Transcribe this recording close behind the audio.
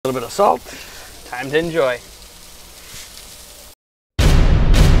little bit of salt. Time to enjoy.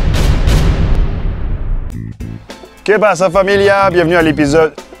 Que pasa familia, bienvenue à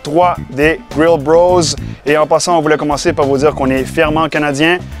l'épisode 3 des Grill Bros. Et en passant, on voulait commencer par vous dire qu'on est fièrement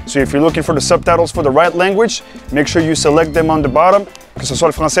canadien. So if you're looking for the subtitles for the right language, make sure you select them on the bottom, que ce soit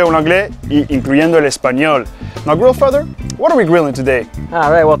le français ou l'anglais, y incluyendo l'espagnol. Now, Grill Father, what are we grilling today?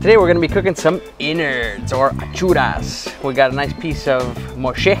 All right, well today we're going to be cooking some innards or achuras. We got a nice piece of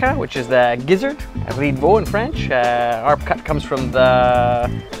molleja, which is the gizzard, Ris-de Veau in French. Our cut comes from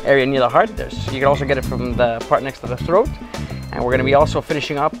the area near the heart. You can also get it from the part next to the throat. And we're going to be also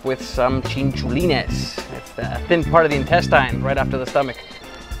finishing up with some chinchulines. It's the thin part of the intestine, right after the stomach.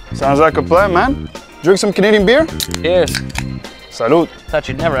 Sounds like a plan, man. Drink some Canadian beer? Cheers. Salut. Thought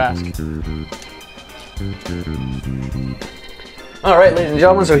you'd never ask. All right, ladies and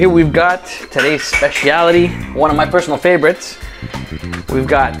gentlemen, so here we've got today's speciality, one of my personal favorites. We've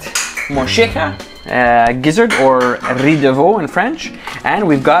got molleja, gizzard or Ris-de Veau in French, and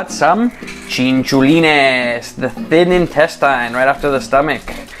we've got some chinchulines, the thin intestine right after the stomach.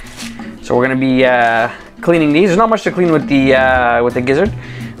 So we're going to be cleaning these. There's not much to clean with the gizzard.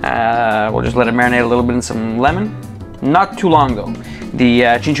 We'll just let it marinate a little bit in some lemon. Not too long though. The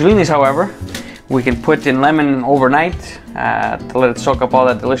chinchulines, however, we can put in lemon overnight to let it soak up all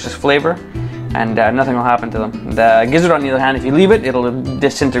that delicious flavor, and nothing will happen to them. The gizzard, on the other hand, if you leave it, it'll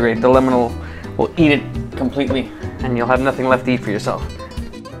disintegrate. The lemon will eat it completely, and you'll have nothing left to eat for yourself.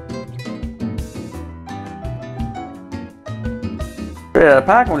 Right out of the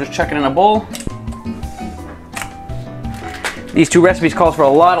pack, we'll just chuck it in a bowl. These two recipes call for a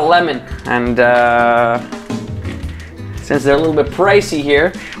lot of lemon, and since they're a little bit pricey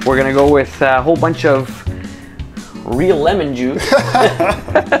here, we're gonna go with a whole bunch of real lemon juice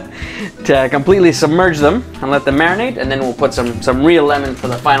to completely submerge them and let them marinate, and then we'll put some real lemon for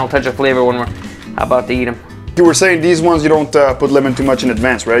the final touch of flavor when we're about to eat them. You were saying these ones you don't put lemon too much in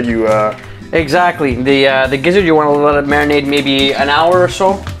advance, right? Exactly. The gizzard, you want to let it marinate maybe an hour or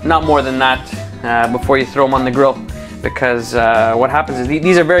so, not more than that, before you throw them on the grill, because what happens is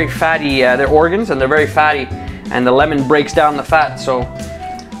these are very fatty. They're organs and they're very fatty, and the lemon breaks down the fat, so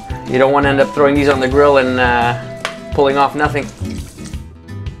you don't want to end up throwing these on the grill and pulling off nothing.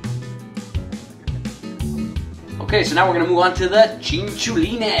 Okay, so now we're going to move on to the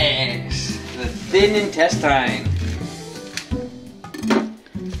chinchulines, the thin intestine.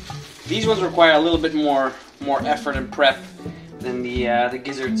 These ones require a little bit more effort and prep than the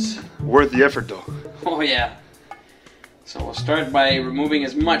gizzards. Worth the effort though. Oh yeah. So we'll start by removing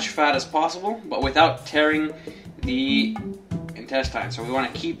as much fat as possible, but without tearing the intestine. So we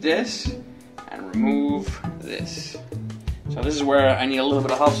want to keep this and remove this. So this is where I need a little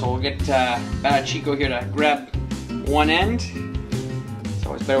bit of help, so we'll get Bad Chico here to grab one end. It's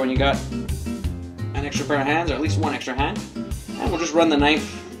always better when you got an extra pair of hands, or at least one extra hand. And we'll just run the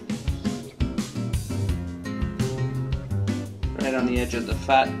knife right on the edge of the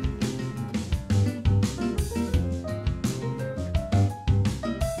fat.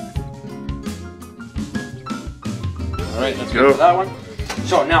 Alright, let's go for that one.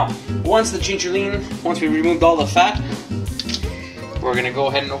 So now, once we removed all the fat, we're going to go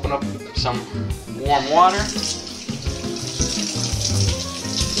ahead and open up some warm water.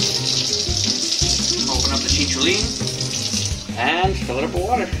 Open up the chinchuline and fill it up with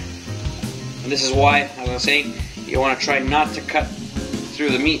water. And this is why, as I was saying, you want to try not to cut through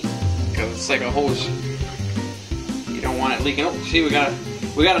the meat, because it's like a hose. You don't want it leaking. Oh, see, we got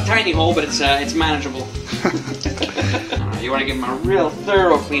a tiny hole, but it's manageable. You want to give them a real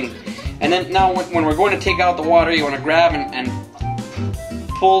thorough cleaning. And then now when we're going to take out the water, you want to grab and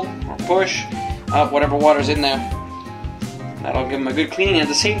pull or push up whatever water's in there. That'll give them a good cleaning. And at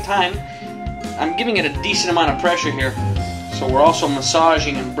the same time, I'm giving it a decent amount of pressure here. So we're also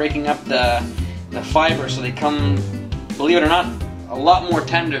massaging and breaking up the fiber so they come, believe it or not, a lot more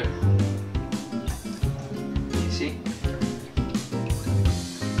tender. You see?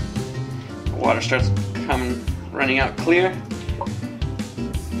 The water starts running out clear.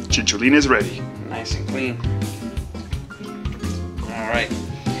 Chinchuline is ready. Nice and clean. Alright.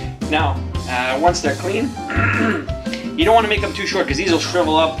 Now, once they're clean, you don't want to make them too short because these will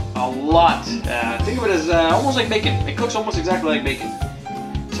shrivel up a lot. Think of it as almost like bacon. It cooks almost exactly like bacon.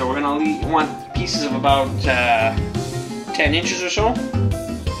 So we're going to want pieces of about 10 inches or so.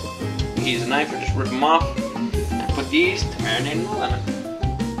 You can use a knife or just rip them off and put these to marinate in the lemon.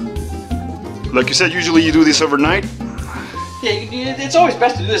 Like you said, usually you do this overnight? Yeah, it's always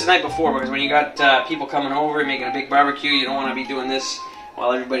best to do this the night before, because when you got people coming over, making a big barbecue, you don't want to be doing this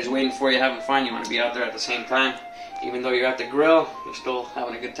while everybody's waiting for you, having fun. You want to be out there at the same time. Even though you're at the grill, you're still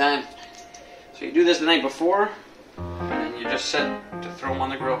having a good time. So you do this the night before, and then you're just set to throw them on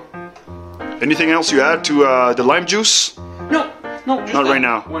the grill. Anything else you add to the lime juice? No, just not right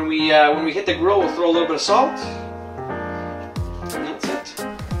now. When we hit the grill, we'll throw a little bit of salt. And that's it.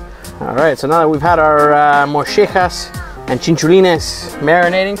 All right, so now that we've had our mollejas and chinchulines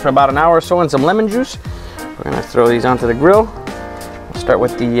marinating for about an hour or so in some lemon juice, we're gonna throw these onto the grill. We'll start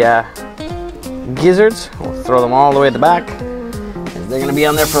with the gizzards. We'll throw them all the way at the back. They're gonna be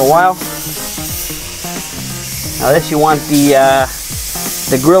on there for a while. Now this, you want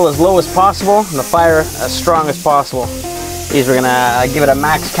the grill as low as possible and the fire as strong as possible. These, we're gonna give it a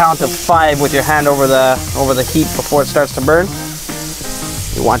max count of 5 with your hand over the heat before it starts to burn.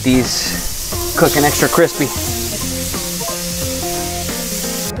 You want these cooking extra crispy.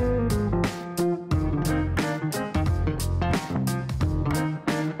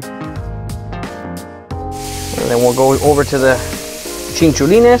 And then we'll go over to the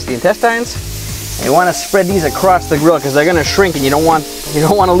chinchulines, the intestines. And you want to spread these across the grill because they're going to shrink, and you don't want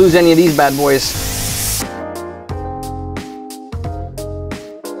to lose any of these bad boys.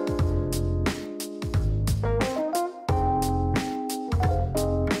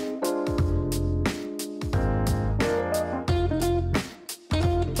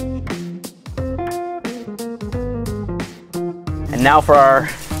 And now for our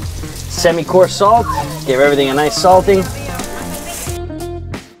semi-coarse salt. Give everything a nice salting.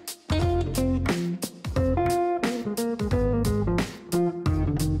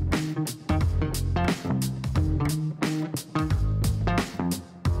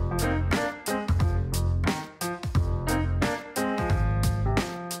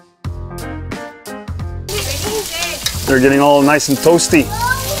 They're getting all nice and toasty.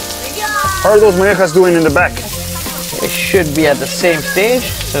 How are those mollejas doing in the back? They should be at the same stage.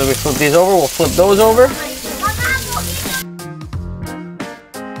 So as we flip these over, we'll flip those over.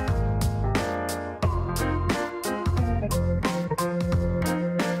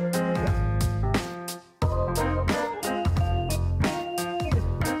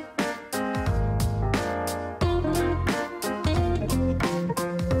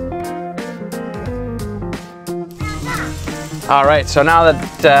 All right, so now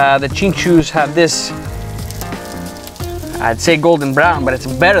that the chinchus have this, I'd say golden brown, but it's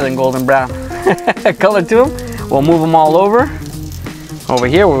better than golden brown color to them, we'll move them all over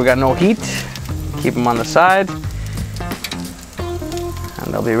here where we got no heat. Keep them on the side,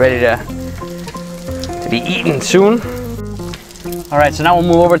 and they'll be ready to be eaten soon. All right, so now we'll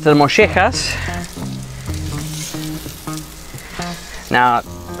move over to the mollejas. Now,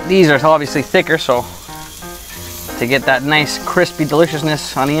 these are obviously thicker, so to get that nice crispy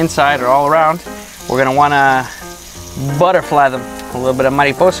deliciousness on the inside or all around, we're gonna wanna butterfly them. A little bit of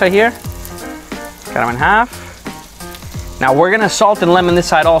mariposa here, cut them in half. Now we're gonna salt and lemon this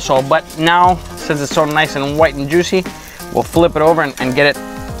side also, but now since it's so nice and white and juicy, we'll flip it over and get it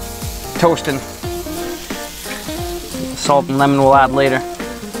toasting. Salt and lemon we'll add later.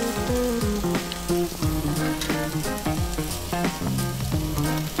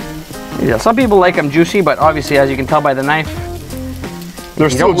 Yeah, some people like them juicy, but obviously, as you can tell by the knife, They're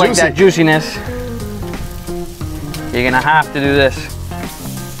if you still don't like juicy. that juiciness, you're gonna have to do this.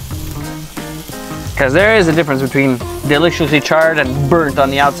 Because there is a difference between deliciously charred and burnt on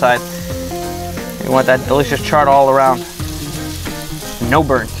the outside. You want that delicious charred all around. No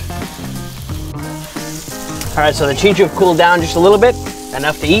burnt. All right, so the chinchu have cooled down just a little bit,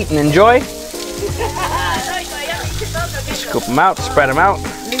 enough to eat and enjoy. Scoop them out, spread them out.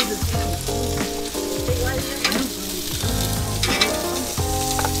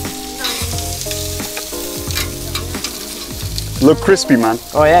 Look crispy, man.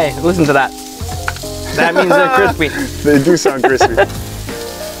 Oh yeah, listen to that. That means they're crispy. They do sound crispy.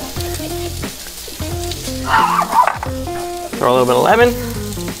 Throw a little bit of lemon.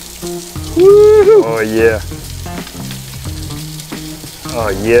 Oh yeah. Oh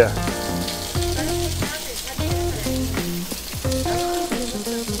yeah.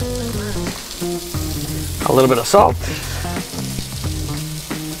 A little bit of salt.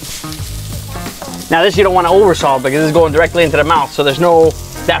 Now this you don't want to over salt because this is going directly into the mouth, so there's no,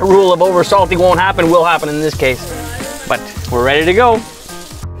 that rule of over salting won't happen, will happen in this case. But we're ready to go. Il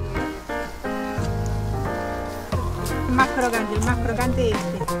más crocante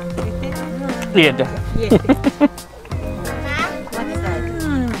este. Lieta. Y este. What is that?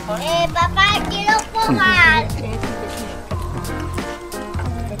 Papá, quiero probar.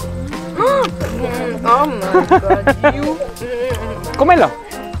 Oh my god, you. Cómelo.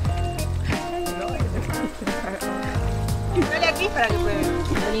 Dale aquí para que pruebe.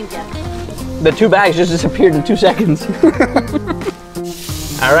 Lo limpia. The 2 bags just disappeared in 2 seconds.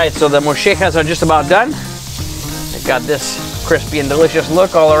 All right, so the mollejas are just about done. They've got this crispy and delicious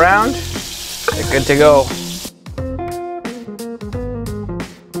look all around. They're good to go.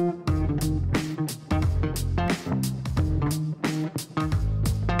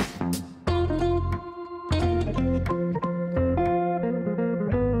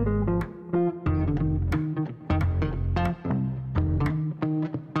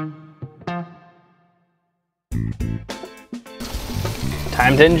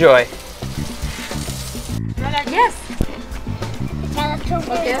 Time to enjoy. Yes.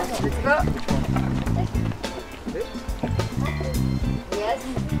 Okay, Let's go. Yes.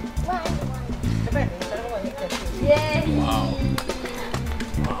 Yay.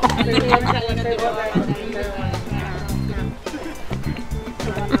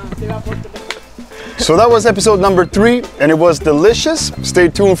 So that was episode number 3, and it was delicious. Stay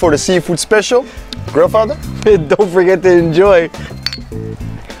tuned for the seafood special. Grandfather? Don't forget to enjoy.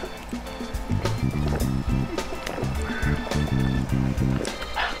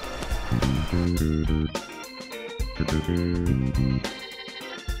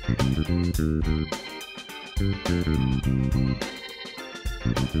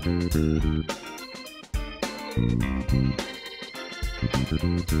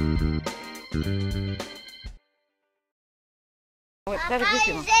 Está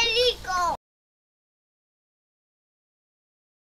riquísimo. Angelico.